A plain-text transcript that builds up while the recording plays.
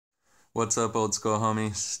What's up, old school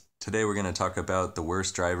homies? Today we're going to talk about the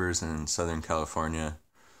worst drivers in Southern California.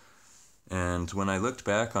 And when I looked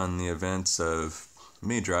back on the events of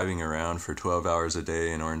me driving around for 12 hours a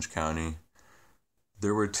day in Orange County,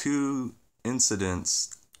 there were two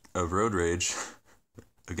incidents of road rage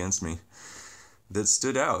against me that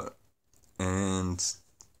stood out. And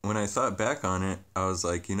when I thought back on it, I was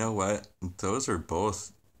like, you know what? Those are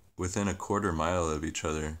both within a quarter mile of each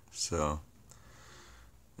other. So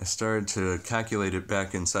I started to calculate it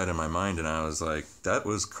back inside of my mind, and I was like, that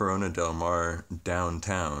was Corona Del Mar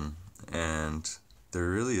downtown, and there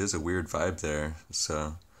really is a weird vibe there.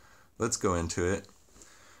 So let's go into it.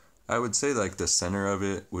 I would say like the center of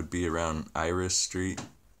it would be around Iris Street,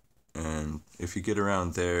 and if you get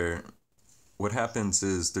around there, what happens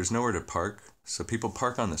is there's nowhere to park, so people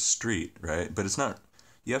park on the street, right? But it's not,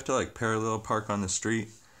 you have to like parallel park on the street,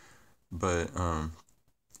 but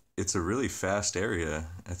it's a really fast area.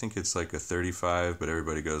 I think it's like a 35, but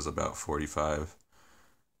everybody goes about 45.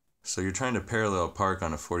 So you're trying to parallel park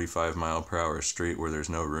on a 45-mile-per-hour street where there's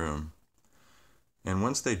no room. And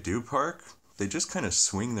once they do park, they just kind of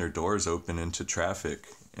swing their doors open into traffic,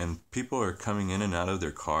 and people are coming in and out of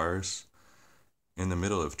their cars in the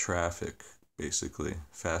middle of traffic, basically,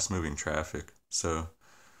 fast-moving traffic. So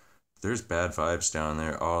there's bad vibes down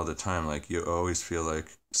there all the time. Like, you always feel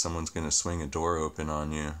like someone's going to swing a door open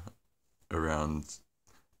on you around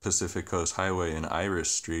Pacific Coast Highway and Iris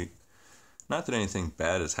Street. Not that anything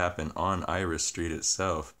bad has happened on Iris Street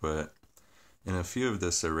itself, but in a few of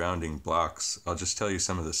the surrounding blocks, I'll just tell you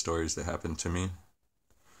some of the stories that happened to me.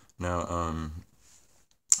 Now,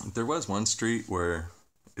 there was one street where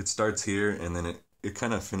it starts here and then it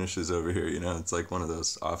kind of finishes over here, you know? It's like one of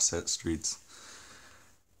those offset streets.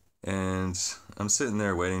 And I'm sitting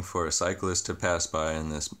there waiting for a cyclist to pass by,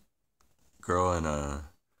 and this girl in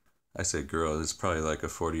I say girl, it's probably like a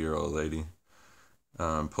 40-year-old lady,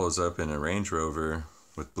 pulls up in a Range Rover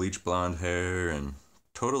with bleach blonde hair and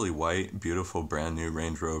totally white, beautiful, brand new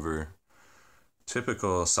Range Rover.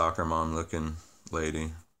 Typical soccer mom looking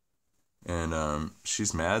lady. And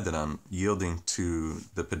she's mad that I'm yielding to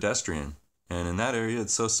the pedestrian. And in that area,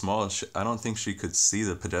 it's so small, I don't think she could see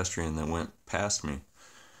the pedestrian that went past me.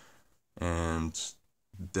 And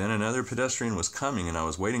then another pedestrian was coming, and I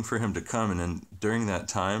was waiting for him to come, and then during that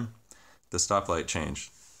time, the stoplight changed,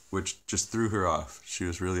 which just threw her off. She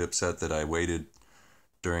was really upset that I waited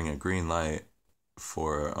during a green light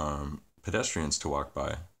for pedestrians to walk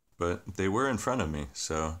by. But they were in front of me,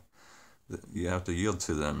 so you have to yield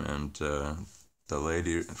to them. And the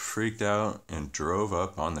lady freaked out and drove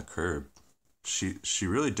up on the curb. She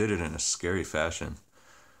really did it in a scary fashion.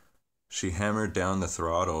 She hammered down the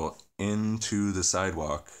throttle into the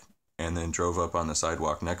sidewalk and then drove up on the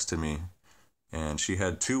sidewalk next to me. And she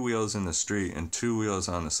had two wheels in the street and two wheels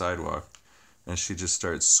on the sidewalk. And she just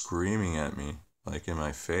started screaming at me, like in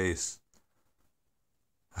my face.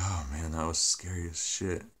 Oh man, that was scary as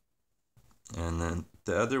shit. And then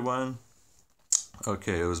the other one,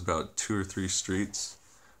 okay, it was about 2 or 3 streets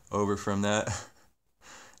over from that,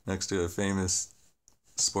 next to a famous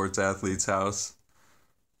sports athlete's house.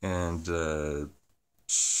 And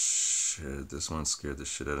shit, this one scared the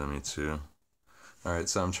shit out of me too. Alright,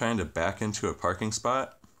 so I'm trying to back into a parking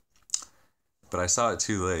spot, but I saw it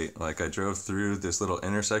too late. Like, I drove through this little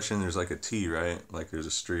intersection, there's like a T, right? Like, there's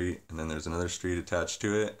a street, and then there's another street attached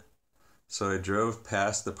to it. So I drove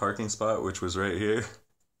past the parking spot, which was right here,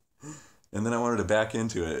 and then I wanted to back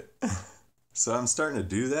into it. So I'm starting to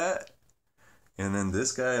do that, and then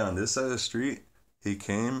this guy on this side of the street, he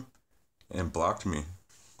came and blocked me.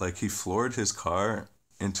 Like, he floored his car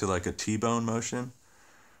into like a T-bone motion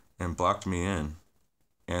and blocked me in.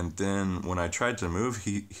 And then when I tried to move,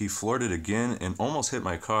 he floored it again and almost hit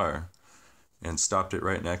my car and stopped it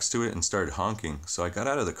right next to it and started honking. So I got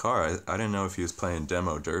out of the car. I didn't know if he was playing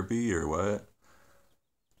demo derby or what.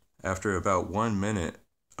 After about 1 minute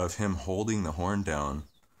of him holding the horn down,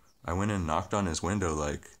 I went and knocked on his window,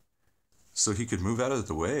 like, so he could move out of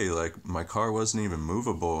the way. Like, my car wasn't even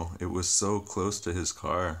movable. It was so close to his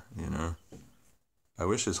car, you know. I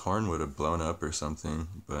wish his horn would have blown up or something,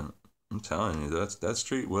 but I'm telling you, that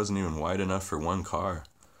street wasn't even wide enough for one car.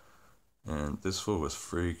 And this fool was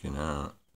freaking out.